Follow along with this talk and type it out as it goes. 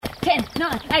10,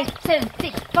 9, 8, 7,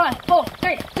 6, 5, 4,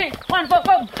 3, 2, 1, boom,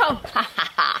 boom, boom.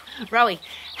 Rowie,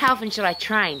 how often should I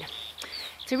train?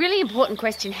 It's a really important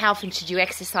question. How often should you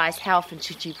exercise? How often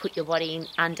should you put your body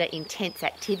under intense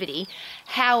activity?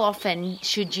 How often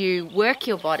should you work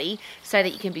your body so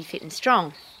that you can be fit and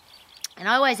strong? And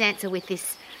I always answer with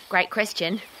this great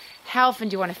question: how often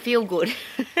do you want to feel good?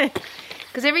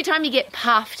 Because every time you get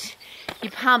puffed, you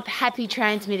pump happy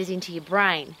transmitters into your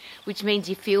brain, which means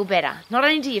you feel better. Not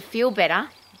only do you feel better,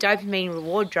 dopamine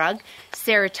reward drug,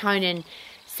 serotonin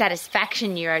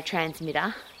satisfaction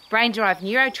neurotransmitter, brain-derived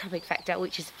neurotropic factor,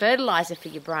 which is fertilizer for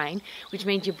your brain, which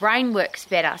means your brain works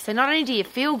better. So not only do you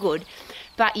feel good,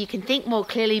 but you can think more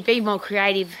clearly, be more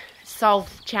creative,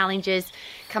 solve challenges,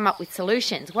 come up with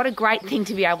solutions. What a great thing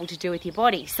to be able to do with your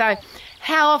body. So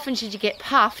how often should you get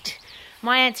puffed?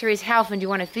 My answer is, how often do you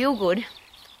want to feel good?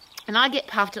 And I get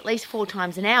puffed at least 4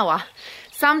 times an hour,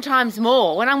 sometimes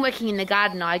more. When I'm working in the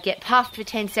garden, I get puffed for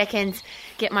 10 seconds,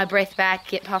 get my breath back,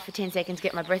 get puffed for 10 seconds,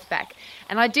 get my breath back.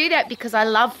 And I do that because I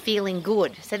love feeling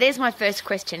good. So there's my first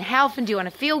question. How often do you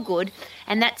want to feel good?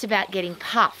 And that's about getting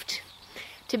puffed.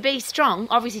 To be strong,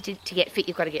 obviously to get fit,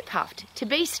 you've got to get puffed. To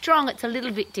be strong, it's a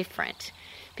little bit different.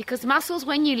 Because muscles,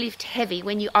 when you lift heavy,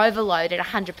 when you overload at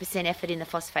 100% effort in the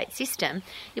phosphate system,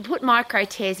 you put micro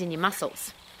tears in your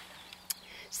muscles.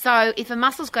 So if a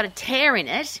muscle's got a tear in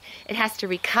it, it has to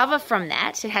recover from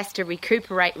that. It has to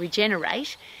recuperate,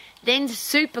 regenerate, then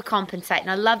super compensate. And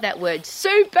I love that word,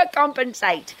 super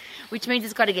compensate, which means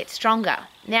it's got to get stronger.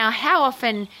 Now, how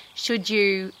often should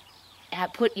you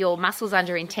put your muscles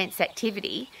under intense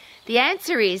activity? The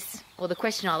answer is, or the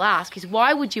question I'll ask is,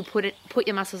 why would you put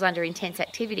your muscles under intense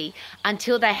activity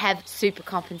until they have super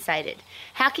compensated?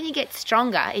 How can you get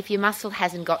stronger if your muscle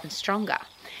hasn't gotten stronger?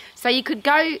 So you could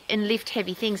go and lift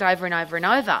heavy things over and over and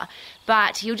over,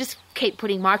 but you'll just keep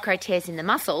putting micro tears in the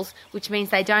muscles, which means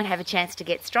they don't have a chance to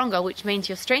get stronger, which means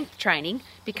your strength training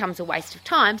becomes a waste of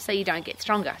time, so you don't get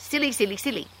stronger. Silly, silly,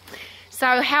 silly.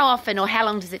 So how often or how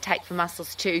long does it take for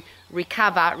muscles to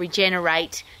recover,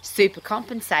 regenerate,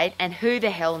 supercompensate, and who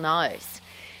the hell knows?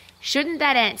 Shouldn't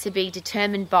that answer be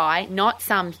determined by not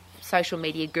some social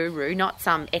media guru, not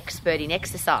some expert in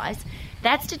exercise?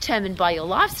 That's determined by your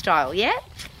lifestyle, yeah?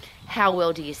 How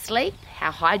well do you sleep?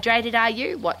 How hydrated are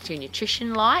you? What's your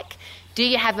nutrition like? Do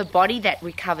you have a body that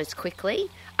recovers quickly?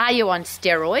 Are you on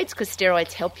steroids? Because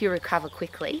steroids help you recover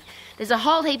quickly. There's a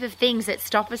whole heap of things that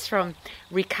stop us from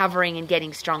recovering and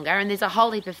getting stronger, and there's a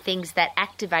whole heap of things that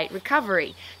activate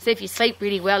recovery. So if you sleep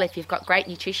really well, if you've got great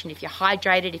nutrition, if you're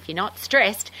hydrated, if you're not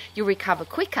stressed, you'll recover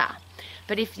quicker.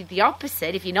 But if you're the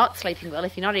opposite, if you're not sleeping well,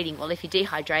 if you're not eating well, if you're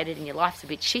dehydrated and your life's a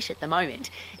bit shit at the moment,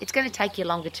 it's going to take you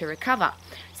longer to recover.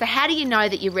 So how do you know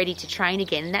that you're ready to train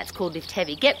again? And that's called lift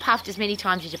heavy. Get puffed as many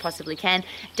times as you possibly can.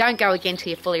 Don't go again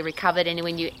till you're fully recovered. And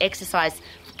when you exercise,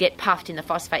 get puffed in the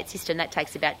phosphate system, that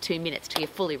takes about 2 minutes till you're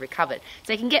fully recovered.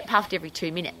 So you can get puffed every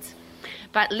 2 minutes.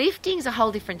 But lifting's a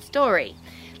whole different story.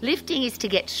 Lifting is to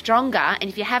get stronger, and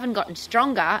if you haven't gotten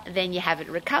stronger, then you haven't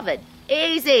recovered.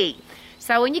 Easy.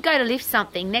 So when you go to lift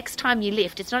something, next time you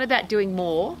lift, it's not about doing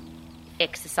more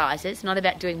exercises, not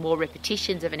about doing more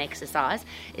repetitions of an exercise.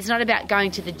 It's not about going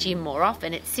to the gym more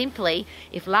often. It's simply,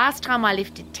 if last time I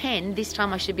lifted 10, this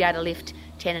time I should be able to lift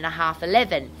 10 and a half,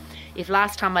 11. If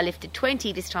last time I lifted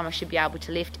 20, this time I should be able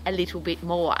to lift a little bit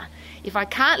more. If I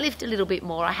can't lift a little bit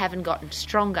more, I haven't gotten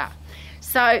stronger.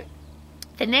 So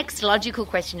the next logical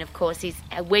question, of course, is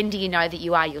when do you know that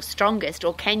you are your strongest,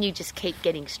 or can you just keep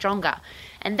getting stronger?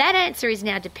 And that answer is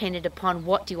now dependent upon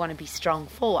what do you want to be strong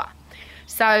for.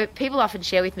 So people often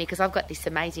share with me, because I've got this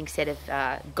amazing set of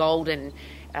golden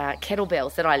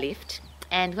kettlebells that I lift,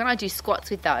 and when I do squats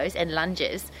with those and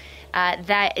lunges,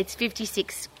 it's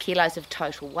 56 kilos of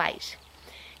total weight.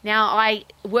 Now, I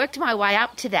worked my way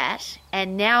up to that,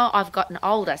 and now I've gotten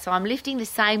older, so I'm lifting the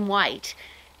same weight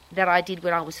that I did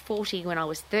when I was 40, when I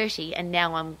was 30, and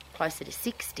now I'm closer to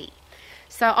 60.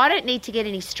 So I don't need to get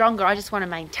any stronger, I just want to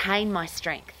maintain my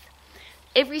strength.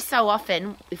 Every so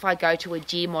often, if I go to a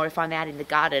gym or if I'm out in the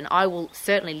garden, I will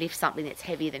certainly lift something that's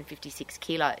heavier than 56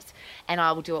 kilos, and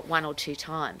I will do it 1 or 2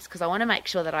 times because I want to make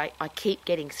sure that I keep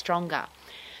getting stronger.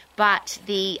 But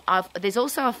there's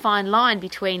also a fine line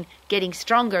between getting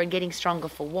stronger and getting stronger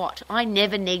for what. I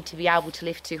never need to be able to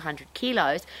lift 200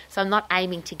 kilos, so I'm not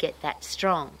aiming to get that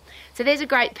strong. So there's a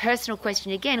great personal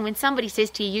question again. When somebody says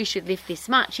to you, you should lift this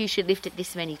much, you should lift it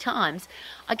this many times,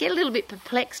 I get a little bit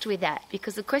perplexed with that,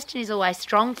 because the question is always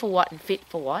strong for what and fit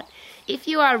for what. If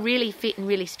you are really fit and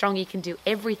really strong, you can do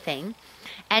everything.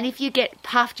 And if you get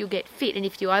puffed, you'll get fit. And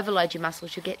if you overload your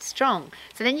muscles, you'll get strong.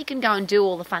 So then you can go and do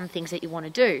all the fun things that you want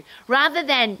to do. Rather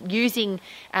than using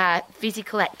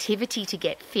physical activity to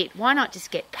get fit, why not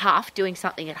just get puffed doing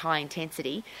something at high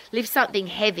intensity, lift something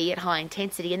heavy at high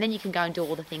intensity, and then you can go and do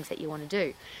all the things that you want to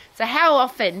do. So how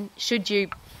often should you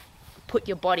put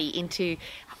your body into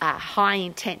high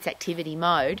intense activity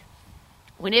mode?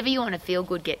 Whenever you want to feel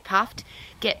good, get puffed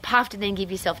and then give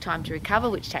yourself time to recover,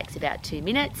 which takes about 2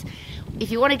 minutes.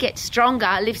 If you want to get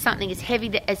stronger, lift something as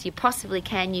heavy as you possibly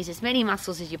can, use as many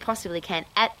muscles as you possibly can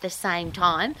at the same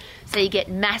time, so you get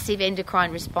massive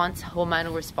endocrine response,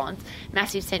 hormonal response,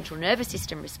 massive central nervous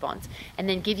system response, and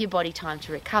then give your body time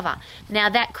to recover. Now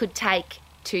that could take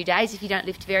 2 days if you don't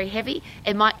lift very heavy.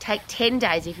 It might take 10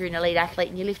 days if you're an elite athlete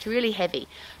and you lift really heavy.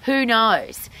 Who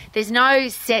knows? There's no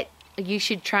set you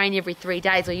should train every 3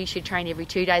 days, or you should train every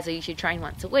 2 days, or you should train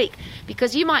once a week,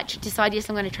 because you might decide, yes,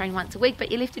 I'm going to train once a week,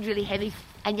 but you lifted really heavy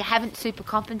and you haven't super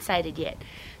compensated yet.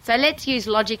 So let's use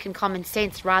logic and common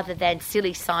sense rather than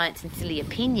silly science and silly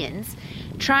opinions.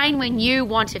 Train when you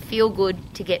want to feel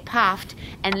good to get puffed,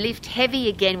 and lift heavy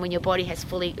again when your body has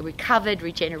fully recovered,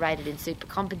 regenerated and super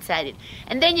compensated.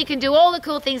 And then you can do all the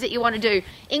cool things that you want to do,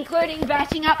 including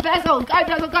bashing up Basil. Go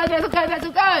Basil, go Basil, go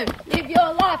Basil, go! Live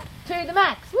your life to the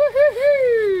max.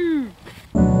 Woohoo!